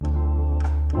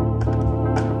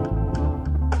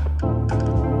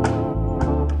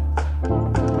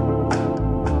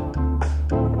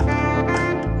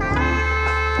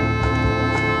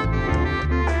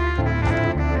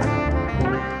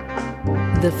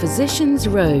The Physician's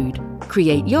Road.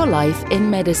 Create your life in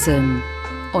medicine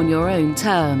on your own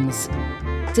terms.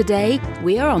 Today,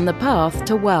 we are on the path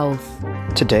to wealth.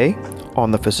 Today,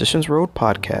 on the Physician's Road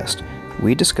podcast,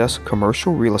 we discuss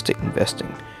commercial real estate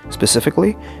investing,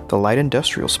 specifically the light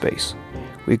industrial space.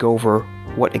 We go over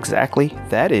what exactly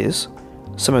that is,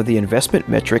 some of the investment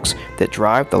metrics that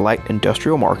drive the light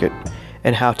industrial market,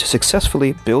 and how to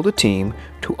successfully build a team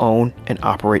to own and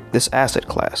operate this asset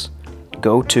class.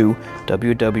 Go to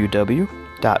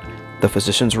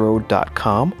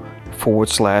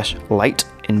www.thephysiciansroad.com/light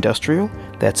industrial,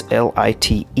 that's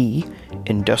LITE,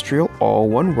 industrial, all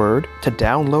one word, to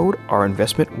download our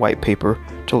investment white paper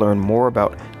to learn more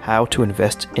about how to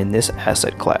invest in this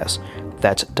asset class.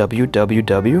 That's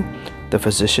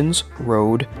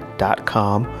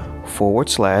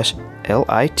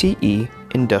www.thephysiciansroad.com/LITE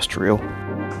industrial.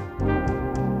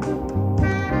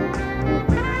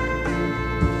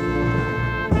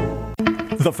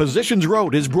 The Physician's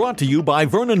Road is brought to you by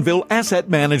Vernonville Asset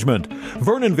Management.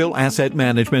 Vernonville Asset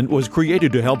Management was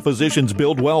created to help physicians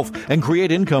build wealth and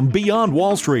create income beyond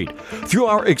Wall Street. Through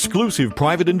our exclusive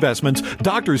private investments,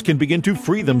 doctors can begin to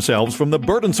free themselves from the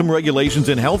burdensome regulations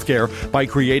in healthcare by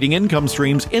creating income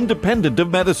streams independent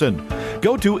of medicine.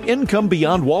 Go to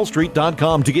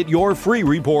IncomeBeyondWallStreet.com to get your free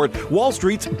report, Wall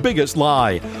Street's Biggest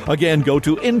Lie. Again, go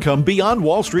to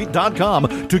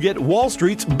IncomeBeyondWallStreet.com to get Wall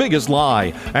Street's Biggest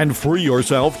Lie and free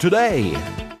yourself today.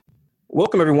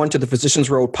 Welcome, everyone, to the Physician's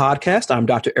Road podcast. I'm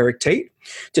Dr. Eric Tate.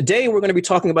 Today, we're going to be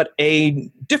talking about a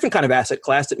different kind of asset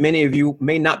class that many of you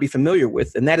may not be familiar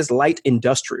with, and that is light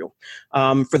industrial.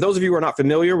 For those of you who are not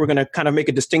familiar, we're going to kind of make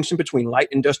a distinction between light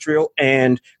industrial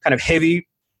and kind of heavy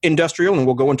industrial, and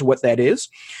we'll go into what that is.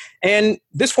 And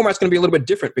this format is going to be a little bit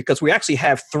different because we actually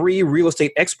have three real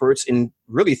estate experts in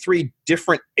really three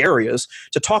different areas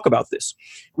to talk about this.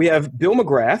 We have Bill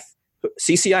McGrath,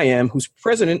 CCIM, who's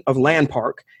president of Land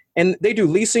Park, and they do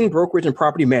leasing, brokerage, and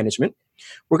property management.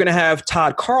 We're going to have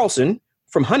Todd Carlson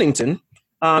from Huntington.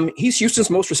 He's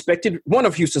one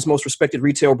of Houston's most respected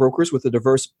retail brokers with a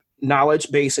diverse knowledge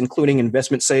base, including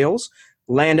investment sales,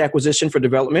 land acquisition for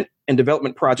development, and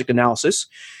development project analysis.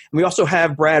 And we also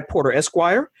have Brad Porter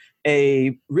Esquire,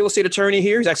 a real estate attorney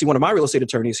here. He's actually one of my real estate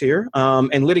attorneys here,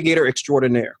 and litigator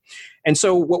extraordinaire. And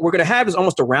so what we're going to have is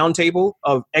almost a roundtable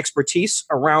of expertise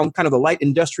around kind of the light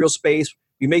industrial space.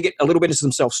 You may get a little bit into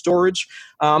some self-storage,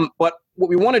 but what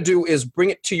we want to do is bring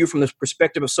it to you from the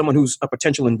perspective of someone who's a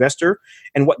potential investor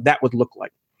and what that would look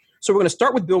like. So we're going to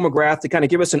start with Bill McGrath to kind of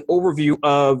give us an overview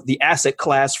of the asset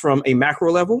class from a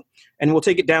macro level, and we'll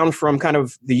take it down from kind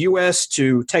of the U.S.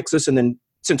 to Texas, and then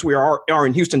since we are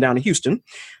in Houston, down to Houston.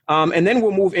 And then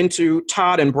we'll move into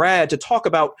Todd and Brad to talk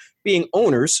about being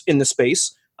owners in the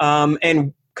space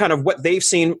and kind of what they've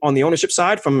seen on the ownership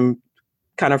side from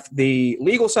kind of the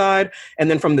legal side,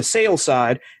 and then from the sales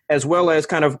side, as well as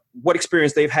kind of what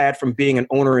experience they've had from being an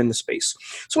owner in the space.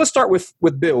 So let's start with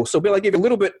Bill. So Bill, I gave you a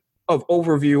little bit of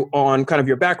overview on kind of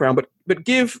your background, but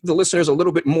give the listeners a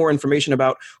little bit more information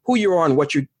about who you are and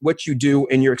what you do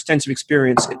and your extensive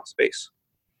experience in the space.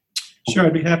 Sure,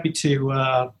 I'd be happy to.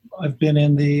 I've been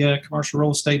in the commercial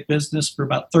real estate business for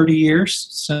about 30 years,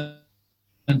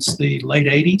 since the late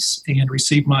 80s, and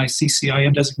received my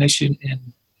CCIM designation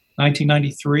in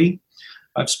 1993.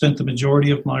 I've spent the majority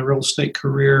of my real estate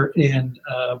career in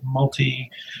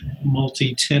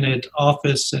multi-tenant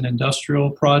office and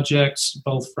industrial projects,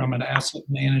 both from an asset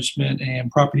management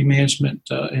and property management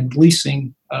and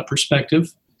leasing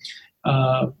perspective.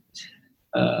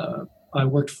 I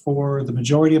worked for the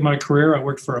majority of my career. I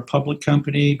worked for a public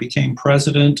company, became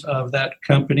president of that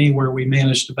company where we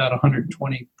managed about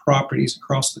 120 properties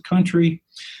across the country.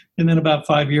 And then about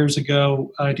 5 years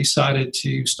ago, I decided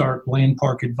to start Land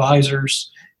Park Advisors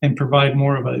and provide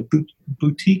more of a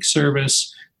boutique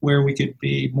service where we could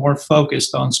be more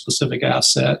focused on specific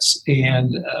assets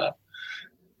and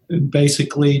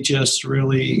basically just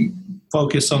really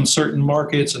focus on certain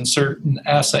markets and certain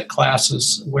asset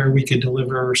classes where we could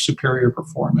deliver superior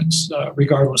performance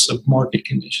regardless of market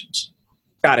conditions.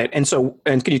 Got it. And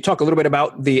can you talk a little bit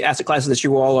about the asset classes that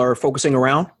you all are focusing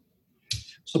around?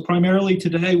 So primarily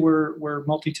today we're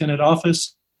multi-tenant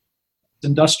office,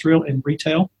 industrial, and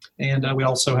retail, and we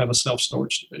also have a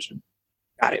self-storage division.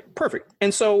 Got it. Perfect.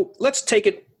 And so let's take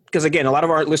it, because again, a lot of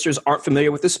our listeners aren't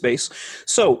familiar with this space.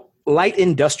 So light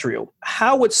industrial,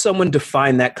 how would someone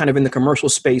define that kind of in the commercial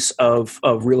space of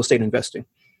real estate investing?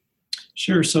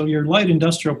 Sure. So your light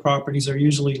industrial properties are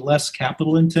usually less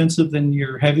capital intensive than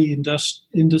your heavy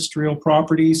industrial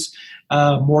properties,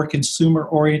 more consumer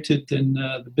oriented than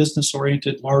the business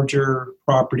oriented larger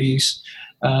properties.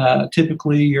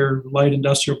 Typically, your light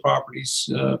industrial properties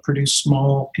produce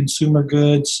small consumer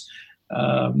goods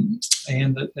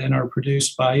and are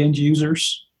produced by end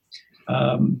users.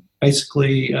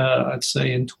 Basically, I'd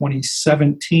say in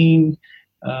 2017,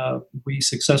 we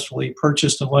successfully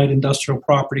purchased a light industrial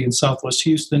property in Southwest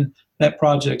Houston. That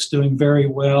project's doing very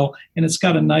well, and it's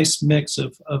got a nice mix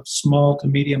of small to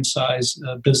medium-sized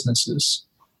businesses.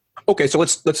 Okay, so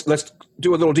let's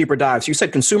do a little deeper dive. So you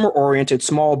said consumer-oriented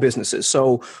small businesses.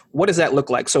 So what does that look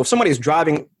like? So if somebody's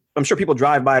driving, I'm sure people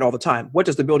drive by it all the time. What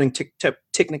does the building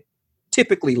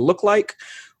typically look like?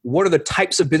 What are the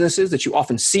types of businesses that you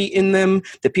often see in them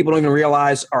that people don't even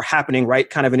realize are happening right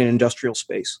kind of in an industrial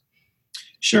space?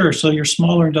 Sure. So your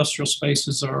smaller industrial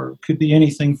spaces could be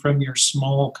anything from your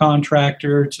small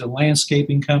contractor to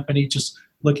landscaping company, just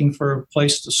looking for a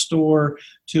place to store,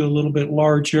 to a little bit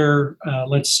larger.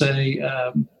 Let's say,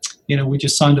 we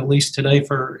just signed a lease today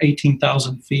for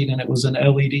 18,000 feet, and it was an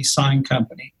LED sign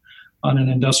company on an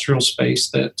industrial space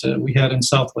that we had in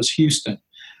Southwest Houston.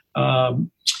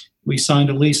 We signed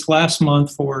a lease last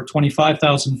month for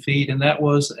 25,000 feet, and that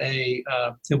was it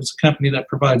was a company that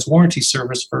provides warranty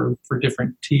service for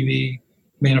different TV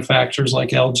manufacturers like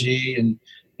LG and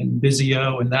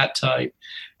Vizio and that type.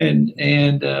 And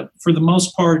for the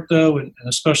most part, though, and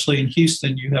especially in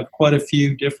Houston, you have quite a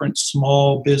few different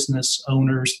small business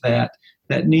owners that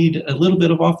need a little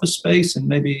bit of office space and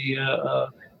maybe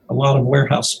a lot of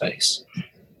warehouse space.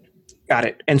 Got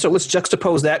it. And so let's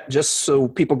juxtapose that just so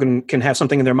people can have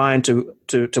something in their mind to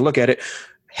look at it.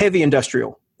 Heavy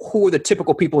industrial. Who are the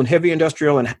typical people in heavy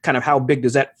industrial, and kind of how big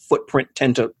does that footprint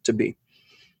tend to be?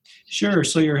 Sure.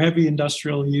 So your heavy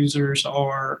industrial users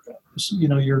are,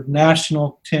 your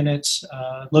national tenants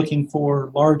looking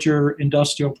for larger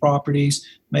industrial properties,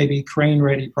 maybe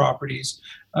crane-ready properties.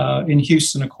 In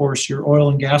Houston, of course, your oil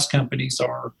and gas companies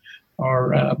are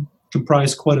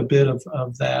comprise quite a bit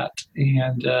of that.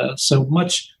 And so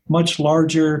much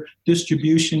larger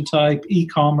distribution type,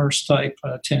 e-commerce type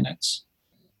tenants.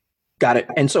 Got it.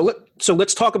 And so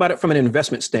let's talk about it from an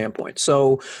investment standpoint.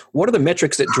 So what are the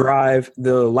metrics that drive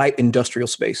the light industrial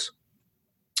space?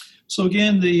 So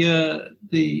again, the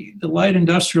light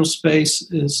industrial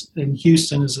space in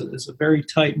Houston is a very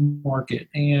tight market.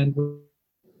 And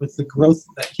with the growth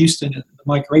that Houston, the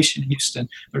migration in Houston,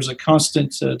 there's a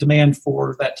constant demand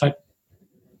for that type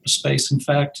of space. In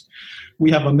fact, we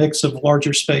have a mix of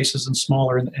larger spaces and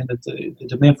smaller, and the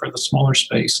demand for the smaller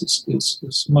space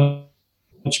is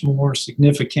much more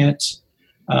significant.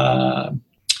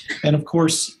 And of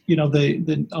course,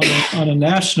 on a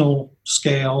national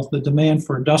scale, the demand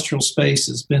for industrial space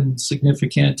has been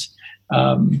significant.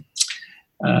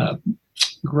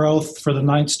 Growth for the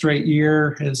 9th straight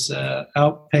year has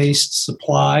outpaced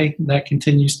supply. That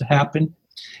continues to happen.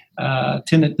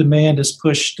 Tenant demand has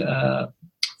pushed,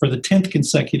 for the 10th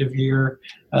consecutive year,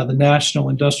 the national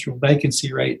industrial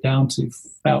vacancy rate down to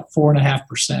about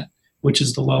 4.5%, which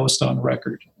is the lowest on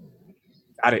record.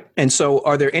 Got it. And so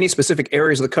are there any specific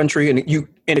areas of the country, and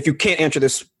if you can't answer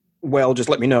this well, just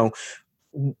let me know.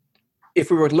 If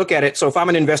we were to look at it, so if I'm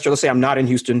an investor, let's say I'm not in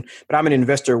Houston, but I'm an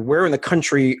investor, where in the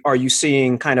country are you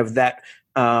seeing kind of that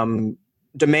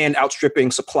demand outstripping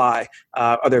supply?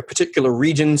 Are there particular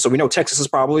regions? So we know Texas is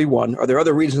probably one. Are there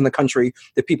other regions in the country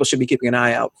that people should be keeping an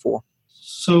eye out for?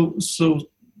 So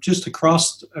just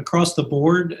across the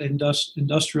board,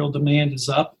 industrial demand is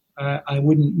up. I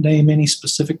wouldn't name any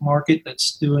specific market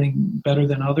that's doing better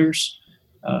than others,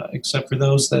 except for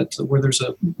those where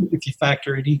if you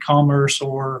factor in e-commerce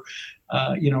or,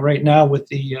 right now with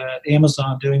the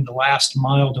Amazon doing the last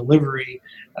mile delivery,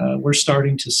 we're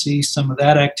starting to see some of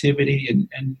that activity.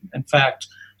 And in fact,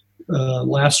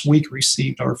 last week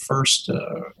received our first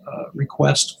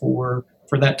request for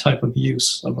that type of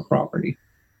use of a property.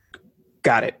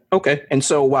 Got it. Okay. And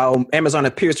so while Amazon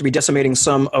appears to be decimating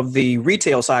some of the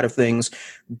retail side of things,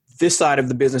 this side of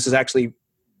the business is actually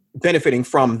benefiting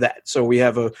from that. So we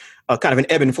have a kind of an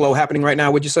ebb and flow happening right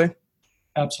now, would you say?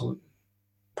 Absolutely.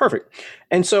 Perfect.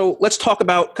 And so let's talk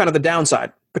about kind of the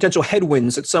downside, potential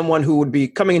headwinds that someone who would be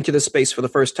coming into this space for the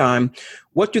first time.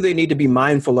 What do they need to be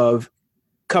mindful of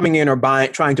coming in or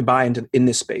trying to buy in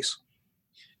this space?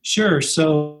 Sure.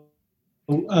 So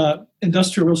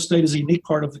industrial real estate is a unique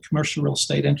part of the commercial real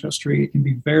estate industry. It can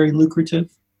be very lucrative.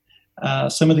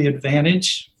 Some of the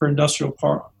advantage for industrial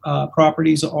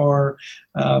properties are,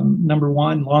 number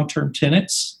one, long-term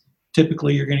tenants.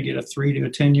 Typically, you're going to get a 3 to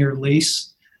 10-year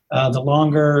lease. The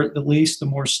longer the lease, the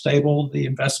more stable the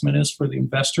investment is for the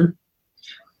investor.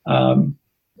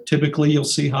 Typically, you'll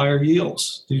see higher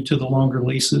yields due to the longer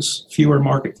leases, fewer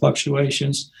market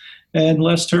fluctuations, and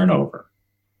less turnover.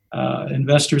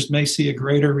 investors may see a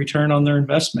greater return on their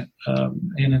investment.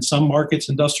 And in some markets,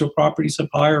 industrial properties have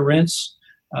higher rents,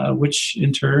 which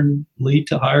in turn lead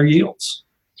to higher yields.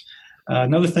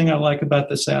 Another thing I like about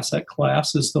this asset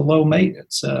class is the low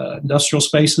maintenance. Industrial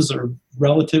spaces are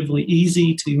relatively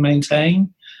easy to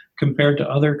maintain compared to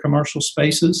other commercial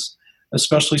spaces,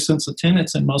 especially since the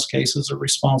tenants in most cases are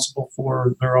responsible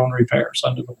for their own repairs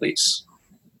under the lease.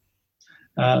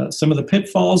 Some of the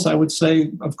pitfalls, I would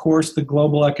say, of course, the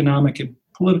global economic and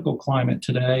political climate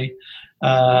today.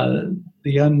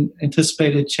 The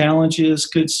unanticipated challenges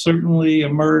could certainly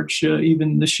emerge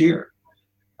even this year.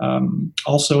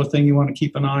 Also, a thing you want to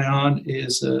keep an eye on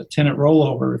is tenant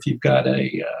rollover. If you've got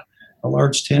a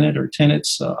large tenant or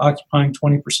tenants occupying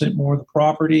 20% more of the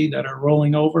property that are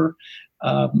rolling over,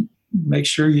 make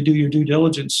sure you do your due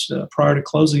diligence prior to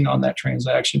closing on that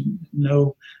transaction.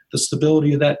 Know the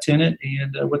stability of that tenant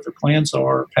and what their plans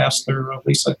are past their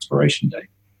lease expiration date.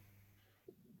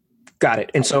 Got it.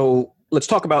 And so let's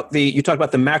talk about you talked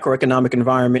about the macroeconomic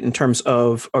environment in terms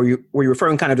of, were you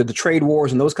referring kind of to the trade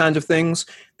wars and those kinds of things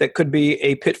that could be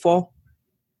a pitfall?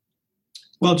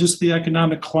 Well, just the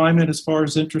economic climate as far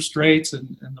as interest rates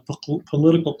and the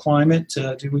political climate.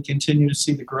 Do we continue to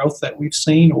see the growth that we've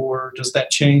seen, or does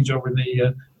that change over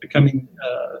the coming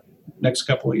next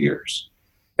couple of years?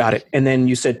 Got it. And then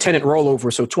you said tenant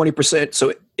rollover, so 20%.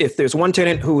 So if there's one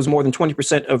tenant who's more than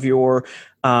 20% of your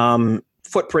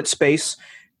footprint space,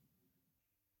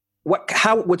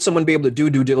 how would someone be able to do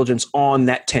due diligence on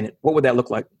that tenant? What would that look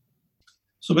like?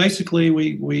 So basically,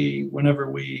 we whenever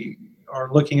we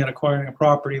are looking at acquiring a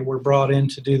property, we're brought in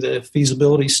to do the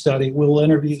feasibility study. We'll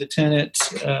interview the tenant.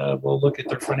 We'll look at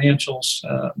their financials.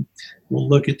 We'll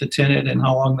look at the tenant and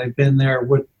how long they've been there,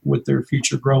 what their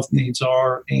future growth needs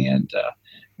are, and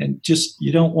just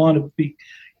you don't want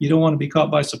to be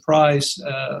caught by surprise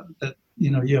that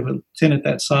you have a tenant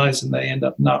that size and they end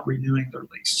up not renewing their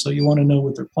lease. So you want to know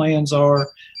what their plans are.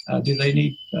 Do they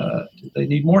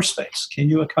need more space? Can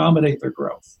you accommodate their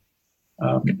growth?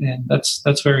 And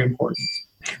that's very important.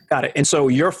 Got it. And so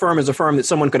your firm is a firm that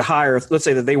someone could hire. Let's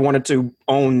say that they wanted to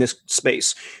own this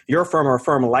space. Your firm or a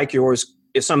firm like yours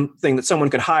is something that someone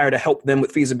could hire to help them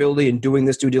with feasibility and doing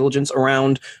this due diligence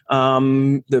around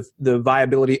the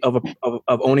viability of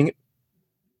owning it.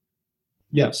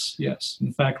 Yes.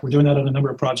 In fact, we're doing that on a number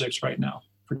of projects right now.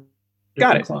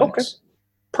 Got it. Clients. Okay.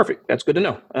 Perfect. That's good to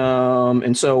know.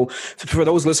 And so for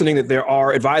those listening, that there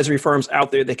are advisory firms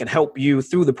out there that can help you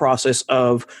through the process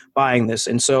of buying this.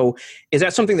 And so is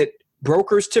that something that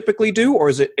brokers typically do, or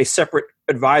is it a separate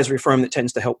advisory firm that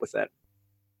tends to help with that?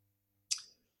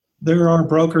 There are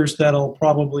brokers that'll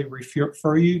probably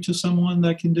refer you to someone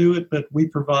that can do it, but we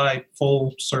provide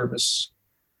full service.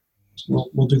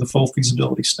 We'll do the full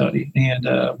feasibility study, and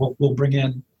we'll bring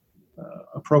in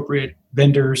appropriate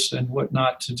vendors and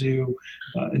whatnot to do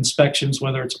inspections,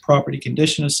 whether it's a property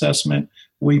condition assessment.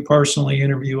 We personally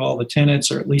interview all the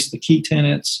tenants, or at least the key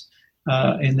tenants,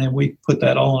 and then we put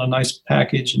that all in a nice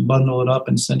package and bundle it up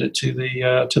and send it to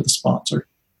the sponsor.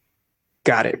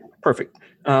 Got it. Perfect.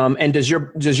 And does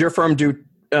your firm do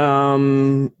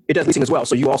it does leasing as well?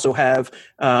 So you also have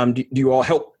do you all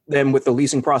help them with the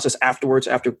leasing process afterwards,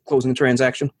 after closing the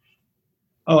transaction?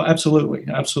 Oh, absolutely.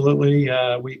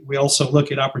 We also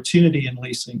look at opportunity in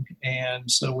leasing. And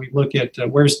so we look at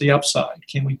where's the upside?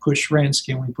 Can we push rents?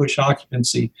 Can we push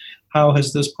occupancy? How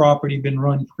has this property been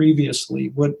run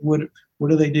previously? What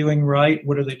are they doing right?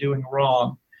 What are they doing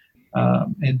wrong?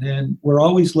 And then we're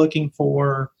always looking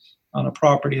for, on a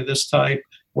property of this type,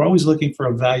 we're always looking for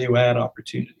a value add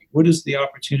opportunity. What is the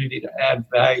opportunity to add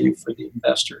value for the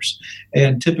investors?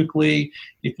 And typically,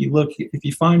 if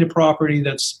you find a property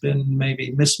that's been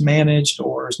maybe mismanaged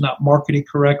or is not marketed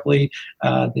correctly,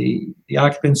 the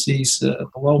occupancy's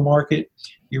below market,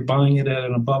 you're buying it at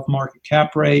an above market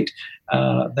cap rate.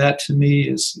 That to me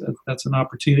that's an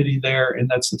opportunity there, and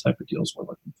that's the type of deals we're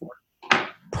looking for.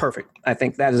 Perfect. I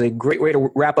think that is a great way to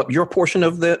wrap up your portion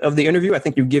of the interview. I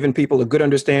think you've given people a good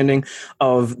understanding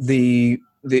of the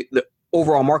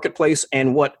overall marketplace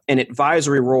and what an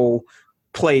advisory role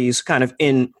plays kind of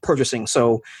in purchasing.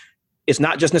 So it's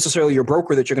not just necessarily your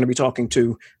broker that you're going to be talking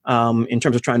to in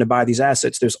terms of trying to buy these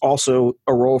assets. There's also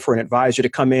a role for an advisor to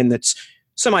come in that's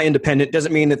semi-independent.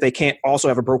 Doesn't mean that they can't also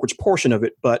have a brokerage portion of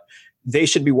it, but they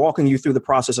should be walking you through the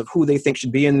process of who they think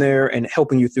should be in there and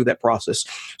helping you through that process.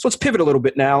 So let's pivot a little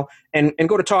bit now and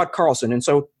go to Todd Carlson. And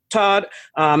so Todd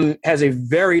has a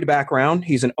varied background.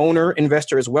 He's an owner,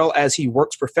 investor, as well as he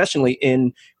works professionally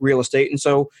in real estate. And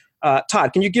so,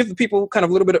 Todd, can you give the people kind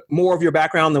of a little bit more of your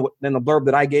background than the blurb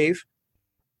that I gave?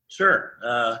 Sure.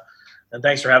 And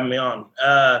thanks for having me on.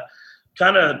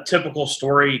 kind of typical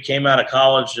story. Came out of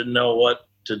college, didn't know what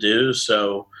to do,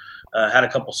 so had a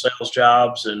couple sales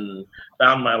jobs and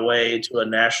found my way to a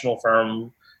national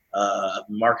firm,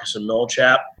 Marcus and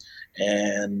Millichap,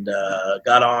 and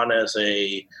got on as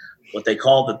what they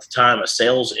called at the time a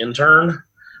sales intern.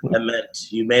 That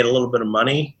meant you made a little bit of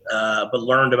money, but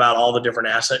learned about all the different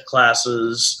asset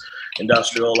classes,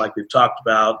 industrial, like we've talked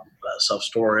about,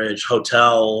 self-storage,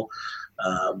 hotel,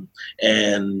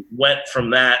 and went from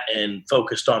that and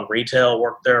focused on retail,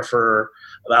 worked there for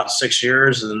about 6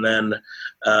 years, and then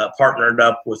partnered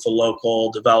up with a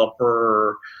local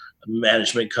developer,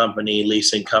 management company,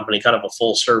 leasing company, kind of a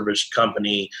full-service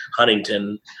company,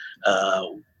 Huntington,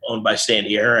 owned by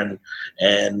Sandy Aaron,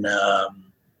 and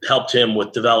helped him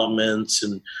with developments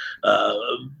and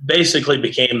basically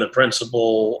became the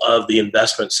principal of the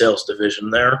investment sales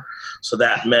division there. So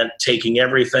that meant taking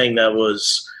everything that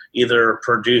was either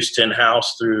produced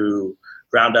in-house through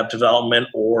ground-up development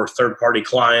or third-party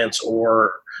clients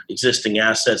or existing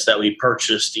assets that we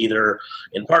purchased either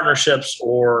in partnerships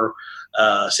or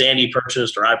Sandy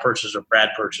purchased or I purchased or Brad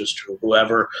purchased or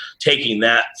whoever, taking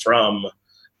that from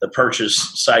the purchase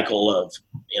cycle of,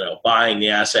 buying the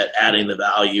asset, adding the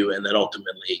value, and then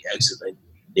ultimately exiting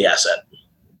the asset.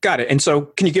 Got it. And so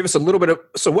can you give us a little bit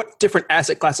so what different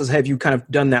asset classes have you kind of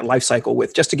done that life cycle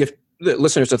with, just to give the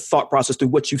listeners a thought process through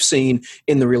what you've seen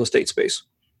in the real estate space?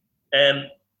 And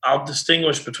I'll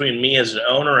distinguish between me as an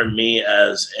owner and me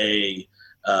as a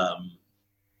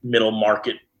middle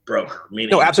market broker.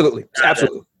 Meaning no, absolutely.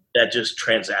 Absolutely. That just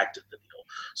transacted the deal.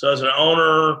 So as an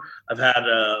owner, I've had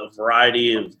a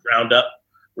variety of ground up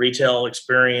retail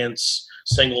experience,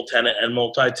 single tenant and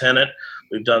multi-tenant.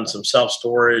 We've done some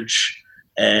self-storage,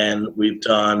 and we've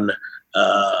done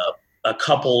a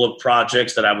couple of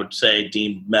projects that I would say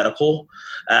deemed medical.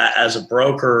 As a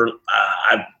broker,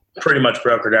 I've pretty much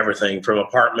brokered everything from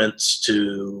apartments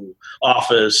to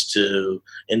office to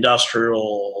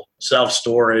industrial,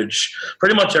 self-storage,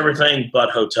 pretty much everything but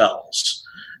hotels.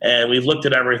 And we've looked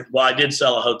at I did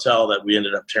sell a hotel that we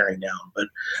ended up tearing down,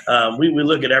 but we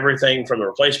look at everything from the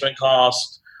replacement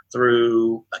cost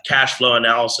through a cash flow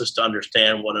analysis to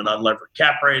understand what an unlevered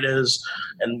cap rate is.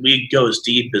 And we go as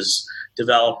deep as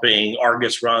developing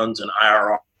Argus runs and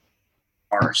IRR.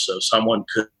 So someone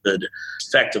could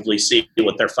effectively see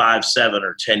what their 5, 7,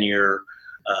 or 10-year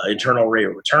internal rate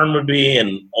of return would be,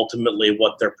 and ultimately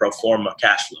what their pro forma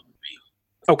cash flow would be.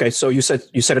 Okay, so you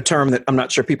said a term that I'm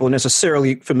not sure people are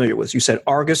necessarily familiar with. You said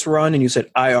Argus run and you said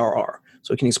IRR.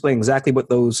 So can you explain exactly what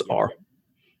those are?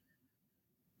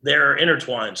 They're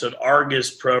intertwined. So an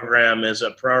Argus program is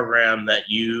a program that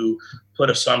you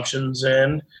put assumptions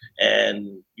in,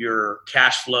 and your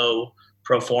cash flow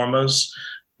pro formas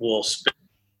will spit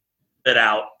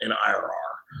out in IRR.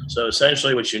 So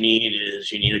essentially what you need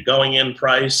is you need a going in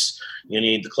price, you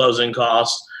need the closing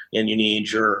costs, and you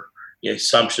need your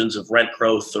assumptions of rent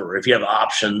growth, or if you have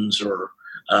options or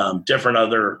different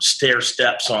other stair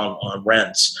steps on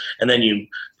rents. And then you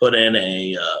put in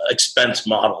a expense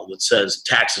model that says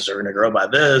taxes are going to grow by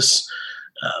this,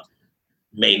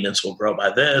 maintenance will grow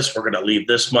by this, we're going to leave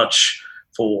this much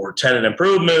for tenant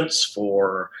improvements,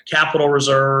 for capital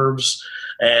reserves,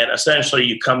 and essentially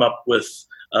you come up with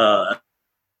a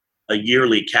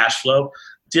yearly cash flow.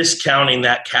 Discounting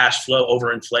that cash flow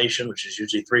over inflation, which is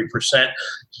usually 3%,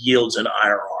 yields an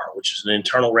IRR, which is an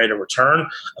internal rate of return,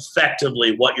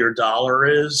 effectively what your dollar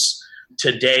is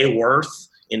today worth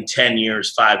in 10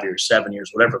 years, 5 years, 7 years,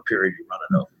 whatever period you run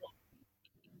it over.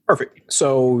 Perfect.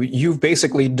 So you've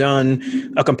basically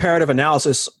done a comparative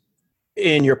analysis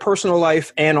in your personal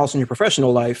life and also in your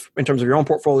professional life in terms of your own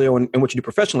portfolio and what you do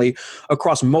professionally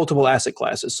across multiple asset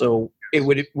classes. So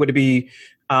would it be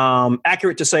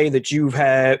accurate to say that you've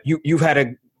had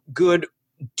a good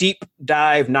deep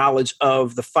dive knowledge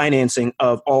of the financing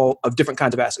of all of different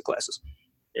kinds of asset classes?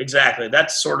 Exactly.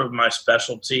 That's sort of my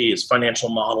specialty, is financial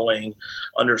modeling,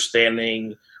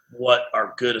 understanding what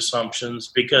are good assumptions,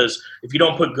 because if you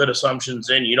don't put good assumptions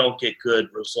in, you don't get good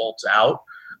results out.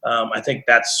 I think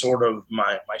that's sort of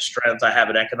my strength. I have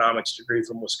an economics degree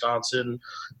from Wisconsin,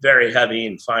 very heavy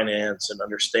in finance and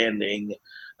understanding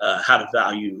how to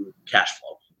value cash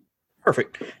flow.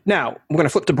 Perfect. Now, we're going to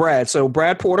flip to Brad. So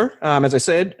Brad Porter, as I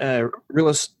said, real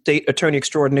estate attorney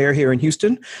extraordinaire here in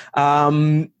Houston.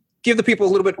 Give the people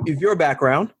a little bit of your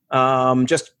background,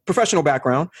 just professional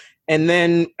background. And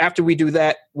then after we do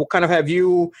that, we'll kind of have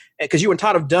you, because you and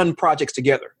Todd have done projects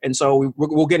together. And so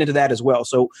we'll get into that as well.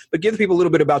 So, but give the people a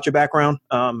little bit about your background,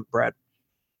 Brad.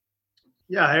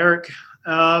 Yeah, Eric.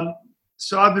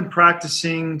 So I've been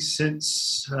practicing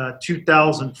since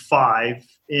 2005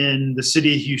 in the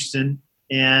city of Houston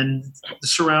and the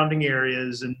surrounding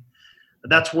areas. And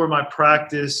That's where my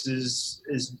practice is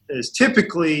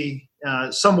typically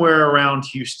somewhere around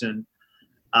Houston.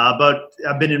 But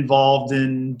I've been involved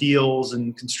in deals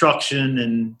and construction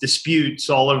and disputes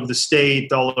all over the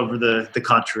state, all over the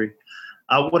country.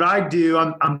 What I do,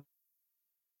 I'm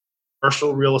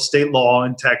commercial real estate law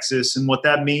in Texas. And what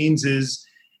that means is,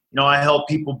 I help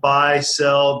people buy,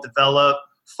 sell, develop,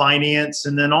 finance,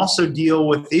 and then also deal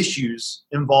with issues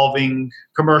involving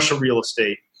commercial real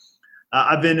estate.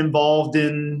 I've been involved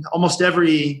in almost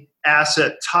every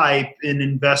asset type in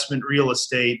investment real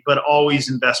estate, but always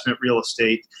investment real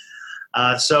estate.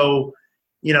 I've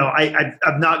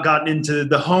not gotten into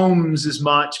the homes as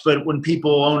much, but when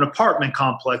people own apartment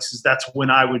complexes, that's when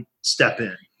I would step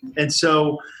in. And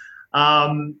so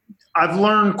I've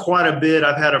learned quite a bit.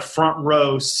 I've had a front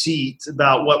row seat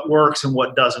about what works and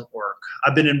what doesn't work.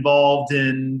 I've been involved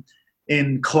in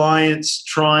clients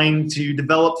trying to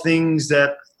develop things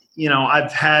that,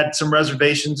 I've had some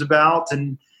reservations about,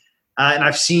 and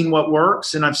I've seen what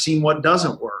works and I've seen what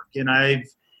doesn't work. And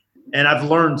I've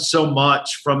learned so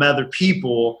much from other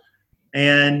people.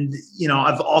 And,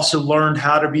 I've also learned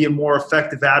how to be a more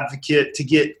effective advocate to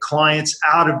get clients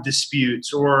out of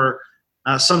disputes, or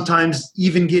sometimes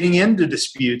even getting into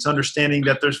disputes, understanding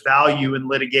that there's value in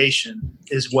litigation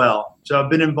as well. So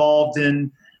I've been involved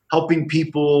in helping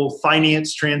people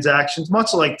finance transactions,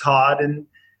 much like Todd. And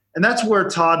that's where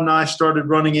Todd and I started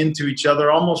running into each other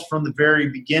almost from the very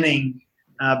beginning.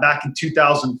 Back in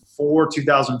 2004,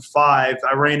 2005,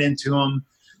 I ran into him.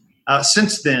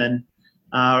 Since then,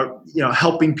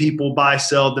 helping people buy,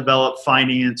 sell, develop,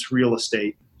 finance real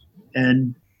estate.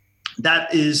 And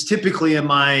that is typically in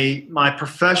my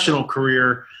professional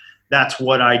career, that's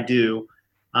what I do.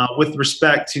 With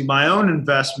respect to my own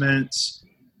investments,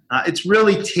 it's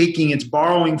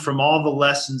borrowing from all the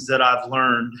lessons that I've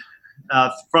learned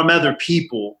from other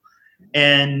people,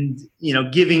 and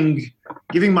giving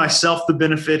myself the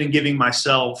benefit and giving my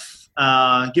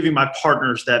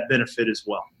partners that benefit as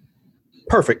well.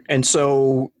 Perfect. And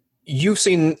so you've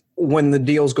seen when the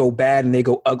deals go bad and they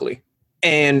go ugly,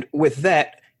 and with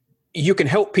that, you can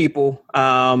help people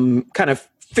kind of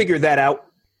figure that out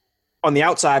on the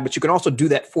outside, but you can also do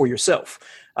that for yourself,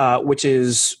 which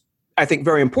is, I think,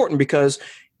 very important, because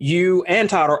you and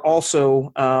Todd are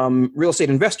also real estate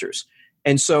investors.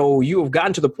 And so you have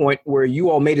gotten to the point where you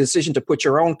all made a decision to put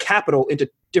your own capital into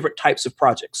different types of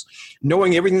projects,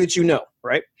 knowing everything that you know,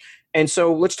 right? And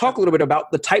so let's talk a little bit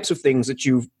about the types of things that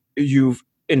you've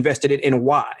invested in and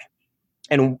why,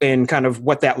 and kind of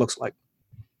what that looks like.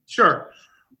 Sure.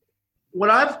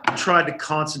 What I've tried to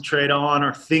concentrate on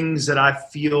are things that I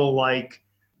feel like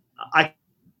I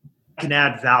can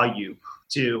add value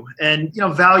to. And,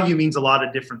 value means a lot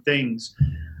of different things.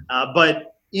 But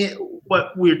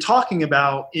what we're talking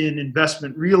about in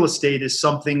investment real estate is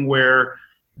something where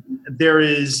there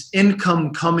is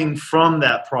income coming from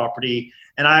that property.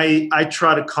 And I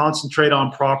try to concentrate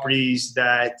on properties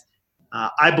that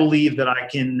I believe that I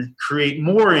can create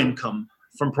more income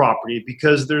from property,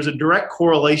 because there's a direct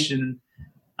correlation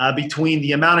between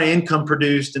the amount of income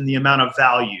produced and the amount of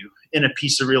value in a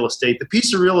piece of real estate. The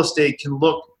piece of real estate can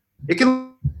look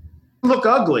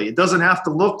ugly. It doesn't have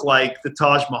to look like the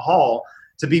Taj Mahal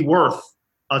to be worth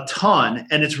a ton,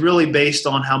 and it's really based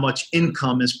on how much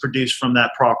income is produced from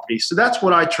that property. So that's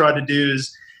what I try to do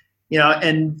is,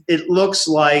 and it looks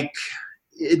like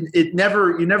you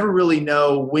never really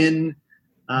know when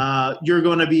you're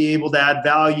going to be able to add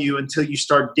value until you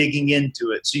start digging into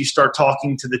it. So you start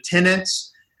talking to the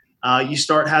tenants, you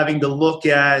start having to look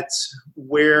at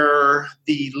where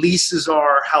the leases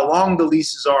are, how long the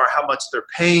leases are, how much they're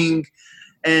paying.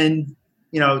 And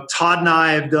Todd and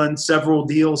I have done several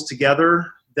deals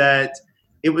together that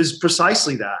it was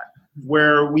precisely that,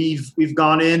 where we've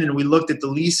gone in and we looked at the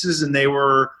leases and they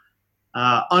were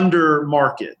under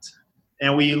market.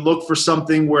 And we looked for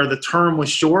something where the term was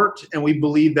short, and we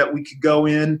believed that we could go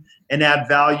in and add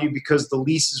value because the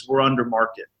leases were under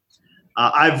market.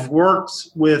 I've worked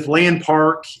with Land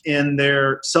Park in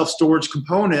their self-storage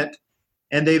component,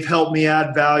 and they've helped me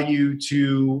add value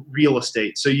to real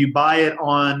estate. So you buy it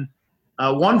on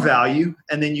one value,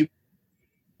 and then you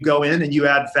go in and you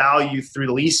add value through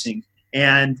the leasing,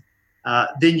 and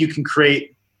then you can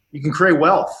create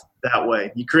wealth that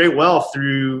way. You create wealth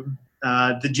through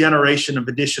the generation of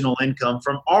additional income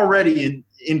from already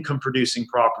income producing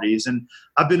properties. And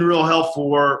I've been real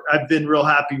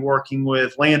happy working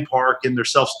with Land Park and their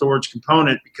self-storage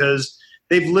component, because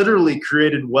they've literally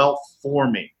created wealth for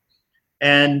me.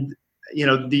 And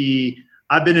I've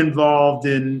been involved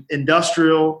in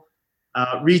industrial,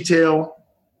 retail,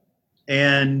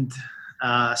 and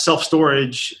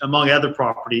self-storage, among other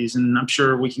properties. And I'm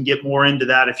sure we can get more into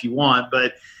that if you want.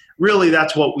 But really,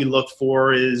 that's what we look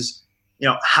for is,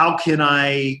 how can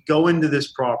I go into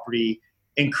this property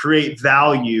and create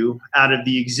value out of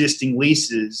the existing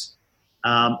leases,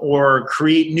 or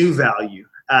create new value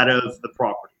out of the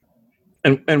property.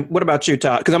 And what about you,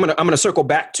 Todd? Because I'm gonna circle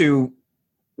back to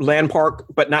Land Park,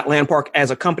 but not Land Park as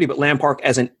a company, but Land Park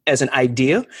as an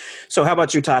idea. So how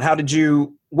about you, Todd?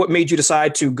 What made you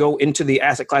decide to go into the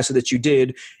asset classes that you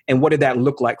did, and what did that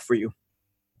look like for you?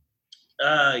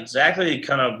 Exactly,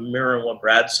 kind of mirroring what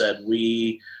Brad said.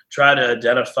 We try to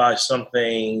identify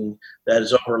something that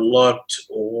is overlooked,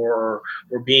 or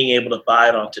we're being able to buy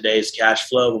it on today's cash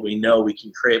flow, but we know we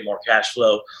can create more cash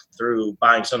flow through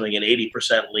buying something at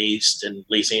 80% leased and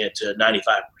leasing it to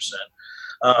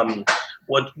 95%.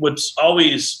 What's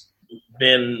always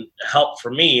been help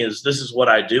for me is this is what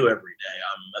I do every day.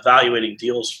 I'm evaluating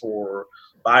deals for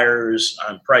buyers.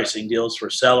 I'm pricing deals for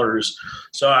sellers.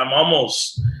 So I'm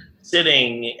almost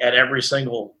sitting at every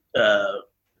single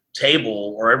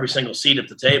table, or every single seat at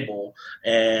the table,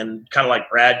 and kind of like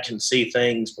Brad can see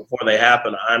things before they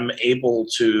happen. I'm able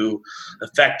to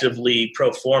effectively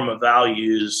pro forma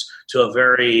values to a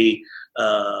very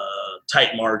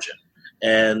tight margin.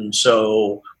 And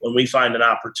so when we find an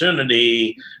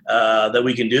opportunity that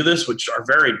we can do this, which are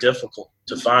very difficult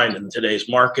to find in today's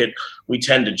market, we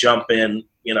tend to jump in,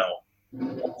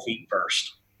 feet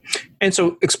first. And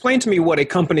so explain to me what a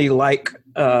company like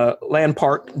Land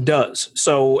Park does.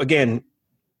 So again,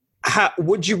 how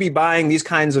would you be buying these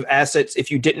kinds of assets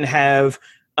if you didn't have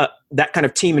that kind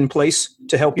of team in place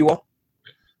to help you all?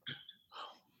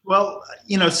 Well,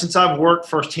 since I've worked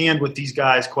firsthand with these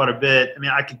guys quite a bit, I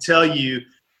mean, I can tell you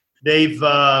they've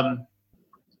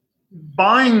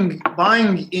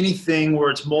buying anything where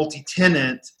it's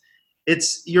multi-tenant,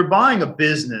 you're buying a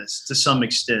business to some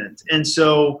extent. And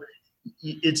so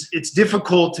it's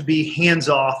difficult to be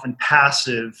hands-off and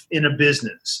passive in a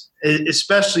business,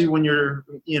 especially when you're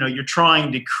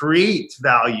trying to create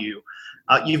value.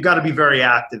 You've got to be very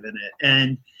active in it.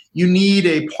 And you need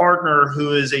a partner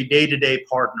who is a day-to-day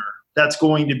partner that's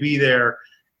going to be there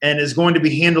and is going to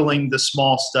be handling the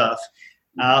small stuff.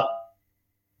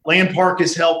 Land Park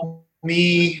has helped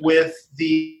me with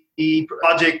the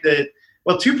project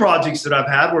two projects that I've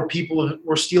had where people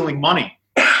were stealing money.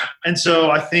 And so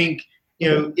I think,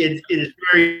 it is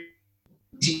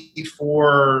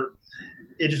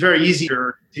very easy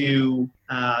to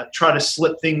try to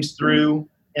slip things through,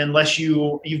 unless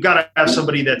you've got to have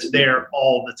somebody that's there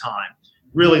all the time,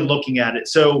 really looking at it.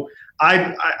 So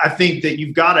I think that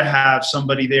you've got to have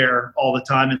somebody there all the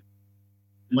time, and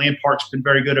Land Park's been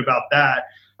very good about that.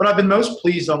 But I've been most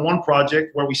pleased on one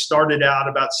project where we started out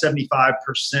about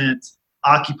 75%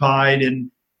 occupied, and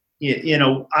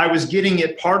I was getting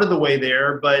it part of the way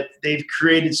there, but they've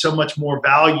created so much more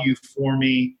value for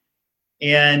me.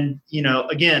 And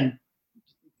again,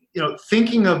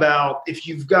 thinking about if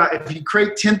you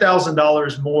create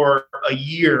 $10,000 more a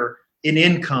year in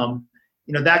income,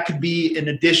 that could be an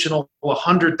additional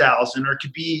 100,000, or it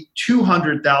could be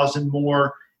 200,000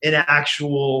 more in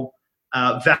actual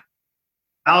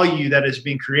value that is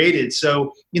being created.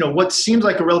 So, what seems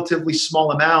like a relatively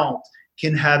small amount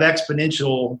can have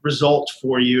exponential results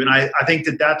for you. And I think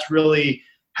that that's really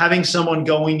having someone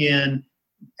going in,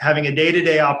 having a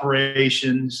day-to-day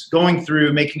operations, going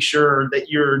through, making sure that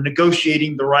you're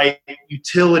negotiating the right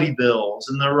utility bills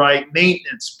and the right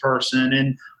maintenance person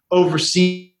and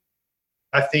overseeing.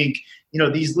 I think,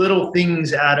 these little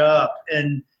things add up,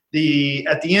 and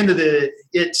at the end of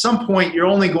at some point, you're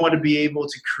only going to be able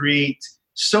to create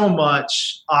so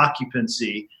much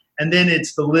occupancy. And then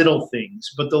it's the little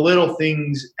things, but the little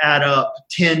things add up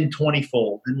 10,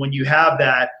 20-fold. And when you have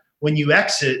that, when you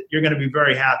exit, you're going to be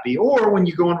very happy. Or when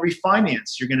you go and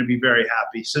refinance, you're going to be very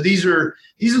happy. So these are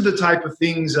the type of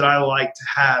things that I like to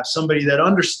have, somebody that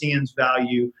understands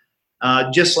value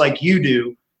just like you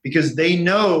do, because they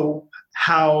know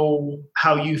how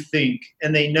you think,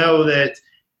 and they know that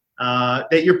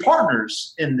you're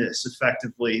partners in this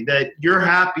effectively, that you're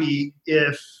happy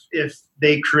if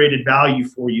they created value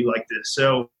for you like this.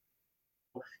 So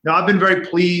now I've been very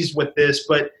pleased with this,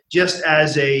 but just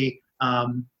as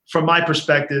from my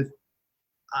perspective,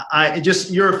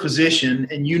 you're a physician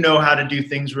and you know how to do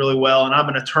things really well. And I'm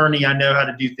an attorney. I know how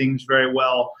to do things very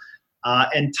well.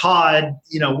 And Todd,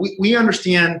 we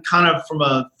understand kind of from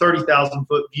a 30,000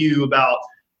 foot view about,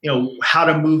 how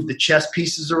to move the chess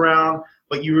pieces around,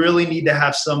 but you really need to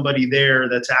have somebody there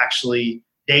that's actually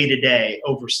day to day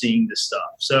overseeing this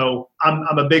stuff. So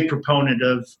I'm a big proponent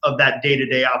of that day to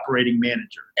day operating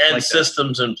manager and like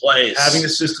systems in place. Having the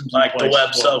systems like in place the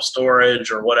web self storage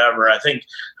or whatever. I think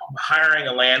hiring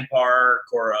a land park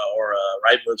or a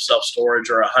Rightmove self storage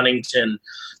or a Huntington,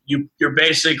 you're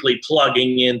basically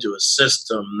plugging into a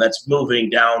system that's moving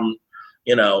down,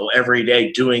 every day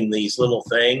doing these little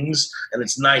things. And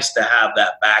it's nice to have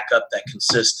that backup, that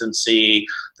consistency,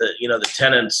 that, the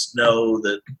tenants know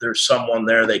that there's someone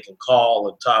there they can call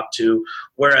and talk to.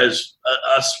 Whereas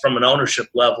us from an ownership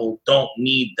level don't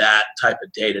need that type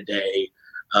of day-to-day.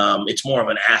 It's more of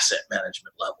an asset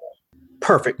management level.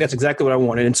 Perfect. That's exactly what I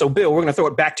wanted. And so, Bill, we're going to throw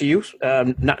it back to you,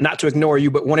 not to ignore you,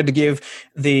 but wanted to give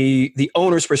the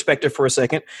owner's perspective for a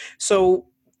second. So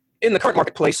in the current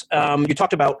marketplace, you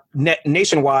talked about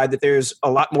nationwide that there's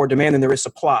a lot more demand than there is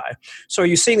supply. So are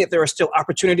you seeing that there are still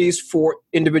opportunities for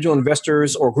individual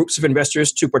investors or groups of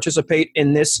investors to participate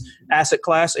in this asset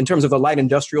class in terms of the light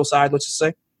industrial side, let's just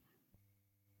say?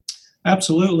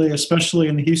 Absolutely, especially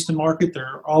in the Houston market, there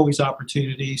are always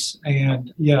opportunities.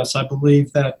 And yes, I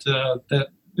believe that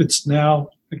it's now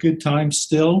a good time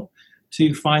still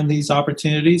to find these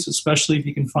opportunities, especially if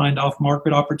you can find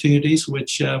off-market opportunities,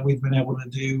 which we've been able to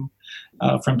do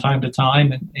from time to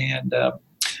time. And I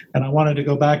wanted to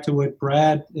go back to what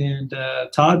Brad and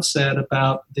Todd said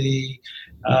about the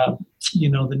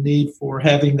need for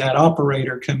having that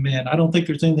operator come in. I don't think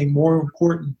there's anything more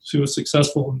important to a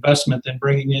successful investment than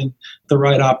bringing in the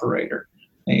right operator.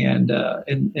 And I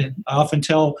often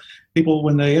tell people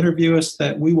when they interview us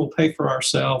that we will pay for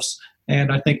ourselves.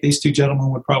 And I think these two gentlemen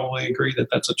would probably agree that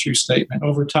that's a true statement.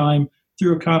 Over time,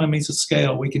 through economies of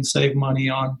scale, we can save money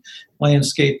on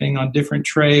landscaping, on different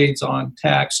trades, on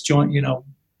tax,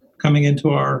 coming into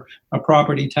our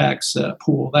property tax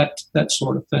pool, that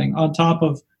sort of thing, on top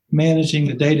of managing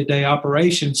the day-to-day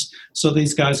operations so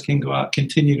these guys can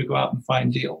continue to go out and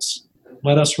find deals.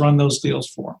 Let us run those deals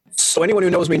for them. So anyone who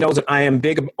knows me knows that I am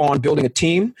big on building a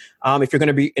team. If you're going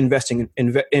to be investing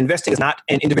is not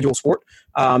an individual sport.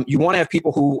 You want to have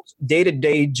people who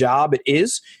day-to-day job it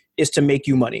is to make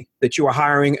you money, that you are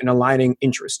hiring and aligning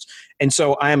interests. And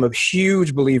so I am a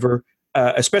huge believer,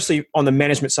 especially on the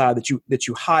management side, that you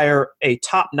hire a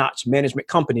top-notch management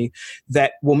company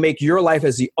that will make your life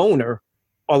as the owner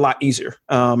a lot easier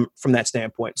from that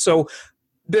standpoint. So,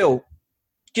 Bill,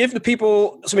 give the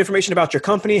people some information about your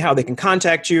company, how they can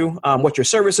contact you, what your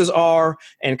services are,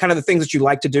 and kind of the things that you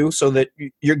like to do so that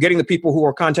you're getting the people who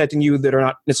are contacting you that are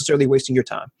not necessarily wasting your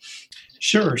time.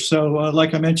 Sure. So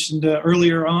like I mentioned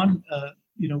earlier on,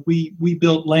 we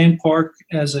built Land Park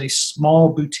as a small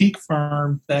boutique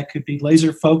firm that could be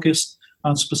laser focused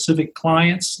on specific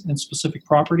clients and specific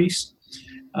properties.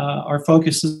 Our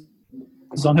focus is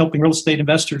on helping real estate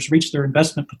investors reach their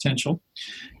investment potential.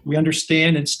 We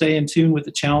understand and stay in tune with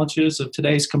the challenges of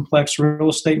today's complex real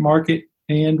estate market,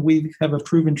 and we have a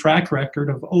proven track record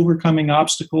of overcoming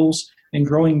obstacles and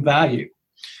growing value.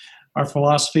 Our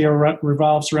philosophy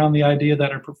revolves around the idea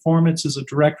that our performance is a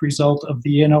direct result of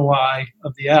the NOI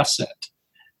of the asset.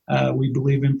 We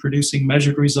believe in producing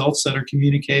measured results that are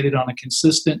communicated on a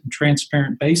consistent and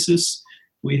transparent basis.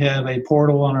 We have a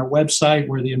portal on our website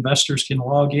where the investors can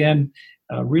log in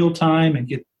real time and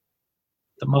get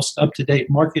the most up-to-date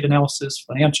market analysis,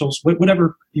 financials,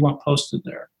 whatever you want posted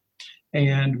there.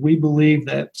 And we believe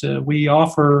that we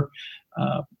offer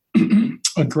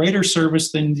a greater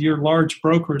service than your large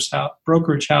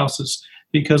brokerage houses,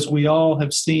 because we all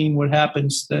have seen what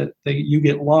happens that you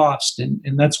get lost,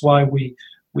 and that's why we've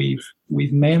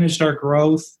managed our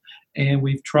growth, and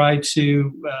we've tried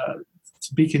to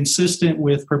be consistent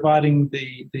with providing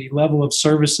the level of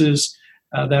services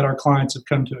that our clients have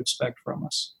come to expect from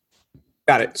us.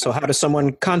 Got it. So how does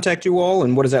someone contact you all,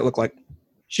 and what does that look like?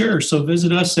 Sure. So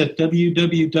visit us at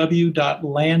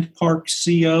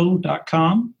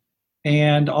www.landparkco.com.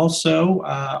 And also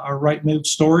our Rightmove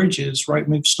storage is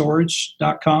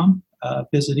rightmovestorage.com.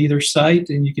 Visit either site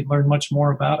and you can learn much more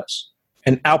about us.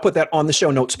 And I'll put that on the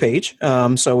show notes page.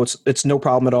 So it's no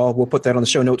problem at all. We'll put that on the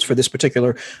show notes for this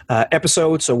particular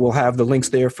episode. So we'll have the links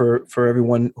there for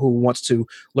everyone who wants to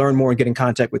learn more and get in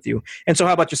contact with you. And so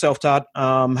how about yourself, Todd?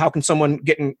 How can someone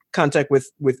get in contact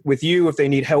with you if they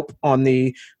need help on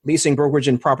the leasing, brokerage,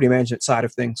 and property management side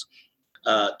of things?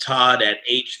 Todd at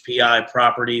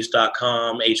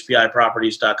hpiproperties.com.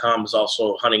 hpiproperties.com is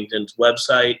also Huntington's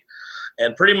website.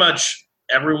 And pretty much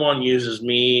everyone uses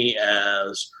me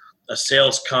as a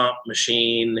sales comp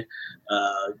machine,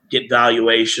 get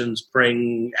valuations,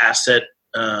 bring asset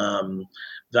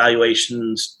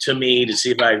valuations to me to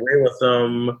see if I agree with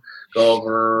them, go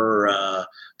over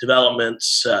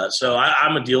developments. So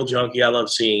I'm a deal junkie. I love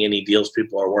seeing any deals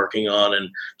people are working on. And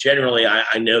generally,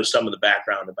 I know some of the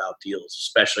background about deals,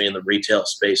 especially in the retail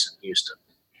space in Houston.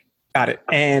 Got it.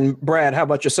 And Brad, how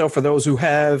about yourself for those who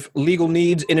have legal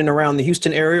needs in and around the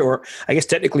Houston area, or I guess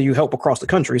technically you help across the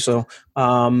country. So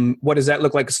what does that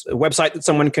look like? A website that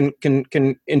someone can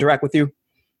interact with you?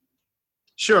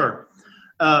 Sure.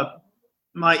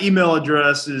 My email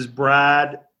address is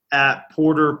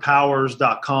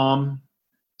brad@porterpowers.com.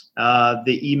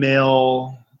 The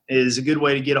email is a good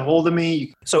way to get a hold of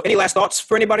me. So any last thoughts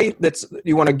for anybody that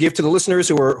you want to give to the listeners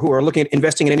who are looking at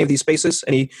investing in any of these spaces?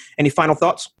 Any final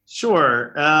thoughts?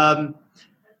 Sure.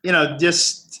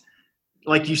 Just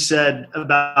like you said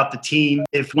about the team,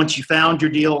 if once you found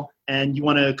your deal and you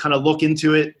want to kind of look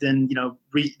into it, then,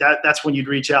 that's when you'd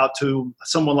reach out to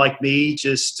someone like me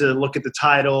just to look at the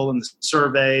title and the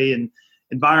survey and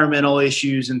environmental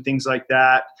issues and things like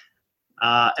that.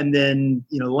 And then,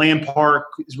 Land Park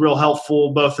is real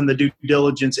helpful both in the due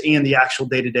diligence and the actual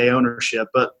day-to-day ownership.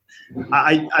 But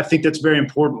I think that's very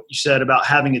important what you said about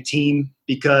having a team,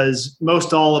 because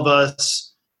most all of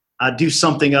us do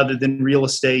something other than real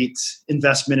estate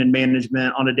investment and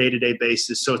management on a day-to-day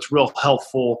basis. So it's real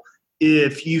helpful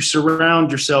if you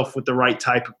surround yourself with the right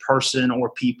type of person or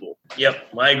people. Yep,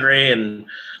 I agree. And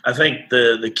I think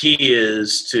the key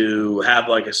is to have,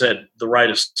 like I said, the right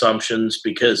assumptions,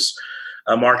 because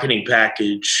a marketing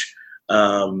package,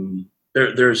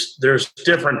 there's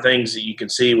different things that you can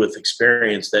see with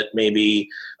experience that maybe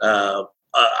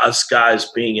us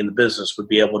guys being in the business would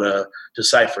be able to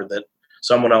decipher that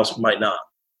someone else might not.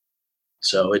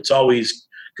 So it's always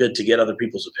good to get other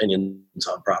people's opinions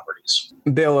on properties.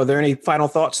 Bill, are there any final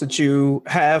thoughts that you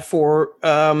have for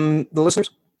the listeners?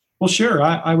 Well, sure.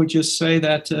 I would just say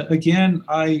that, again,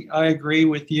 I agree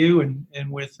with you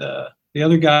and with the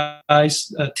other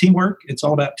guys, teamwork. It's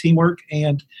all about teamwork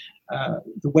and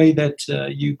the way that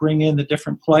you bring in the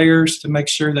different players to make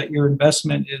sure that your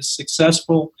investment is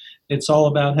successful. It's all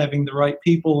about having the right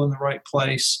people in the right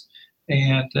place.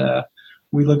 And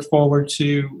we look forward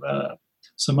to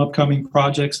some upcoming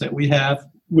projects that we have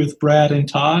with Brad and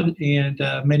Todd, and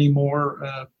many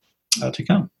more to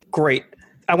come. Great.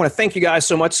 I want to thank you guys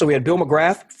so much. So we had Bill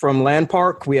McGrath from Land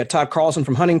Park, we had Todd Carlson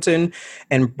from Huntington,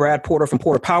 and Brad Porter from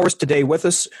Porter Powers today with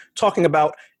us, talking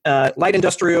about light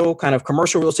industrial, kind of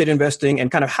commercial real estate investing,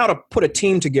 and kind of how to put a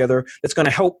team together that's going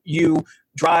to help you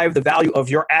drive the value of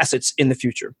your assets in the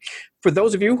future. For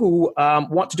those of you who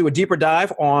want to do a deeper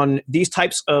dive on these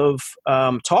types of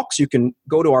talks, you can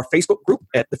go to our Facebook group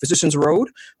at The Physicians Road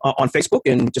on Facebook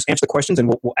and just answer the questions, and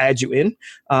we'll add you in.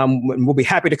 And we'll be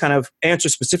happy to kind of answer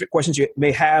specific questions you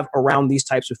may have around these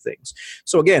types of things.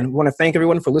 So again, we want to thank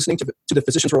everyone for listening to the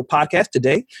Physicians Road podcast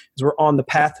today, as we're on the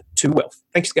path to wealth.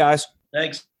 Thanks, guys.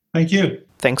 Thanks. Thank you.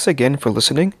 Thanks again for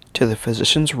listening to the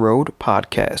Physicians Road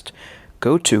podcast.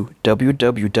 Go to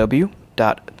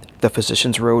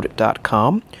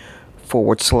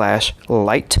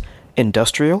www.thephysiciansroad.com/Lite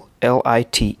Industrial,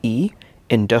 LITE,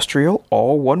 industrial,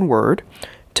 all one word,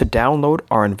 to download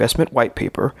our investment white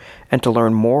paper and to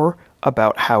learn more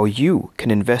about how you can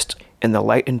invest in the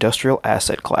light industrial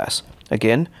asset class.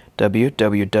 Again,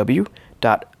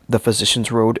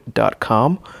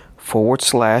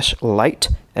 www.thephysiciansroad.com/Lite,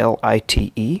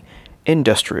 LITE,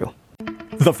 industrial.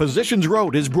 The Physicians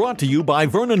Road is brought to you by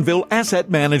Vernonville Asset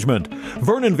Management.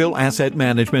 Vernonville Asset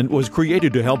Management was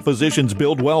created to help physicians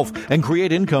build wealth and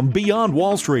create income beyond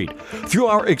Wall Street. Through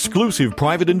our exclusive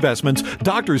private investments,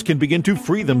 doctors can begin to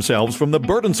free themselves from the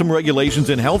burdensome regulations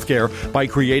in healthcare by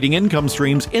creating income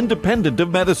streams independent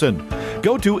of medicine.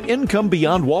 Go to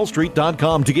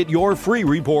IncomeBeyondWallStreet.com to get your free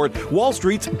report, Wall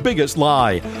Street's Biggest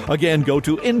Lie. Again, go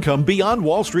to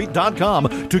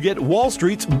IncomeBeyondWallStreet.com to get Wall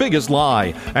Street's Biggest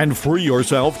Lie and free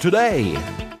yourself today.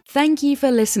 Thank you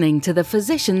for listening to The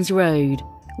Physicians Road,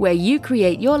 where you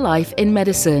create your life in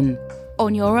medicine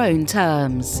on your own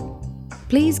terms.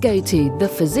 Please go to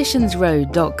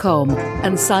thephysiciansroad.com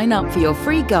and sign up for your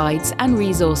free guides and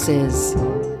resources.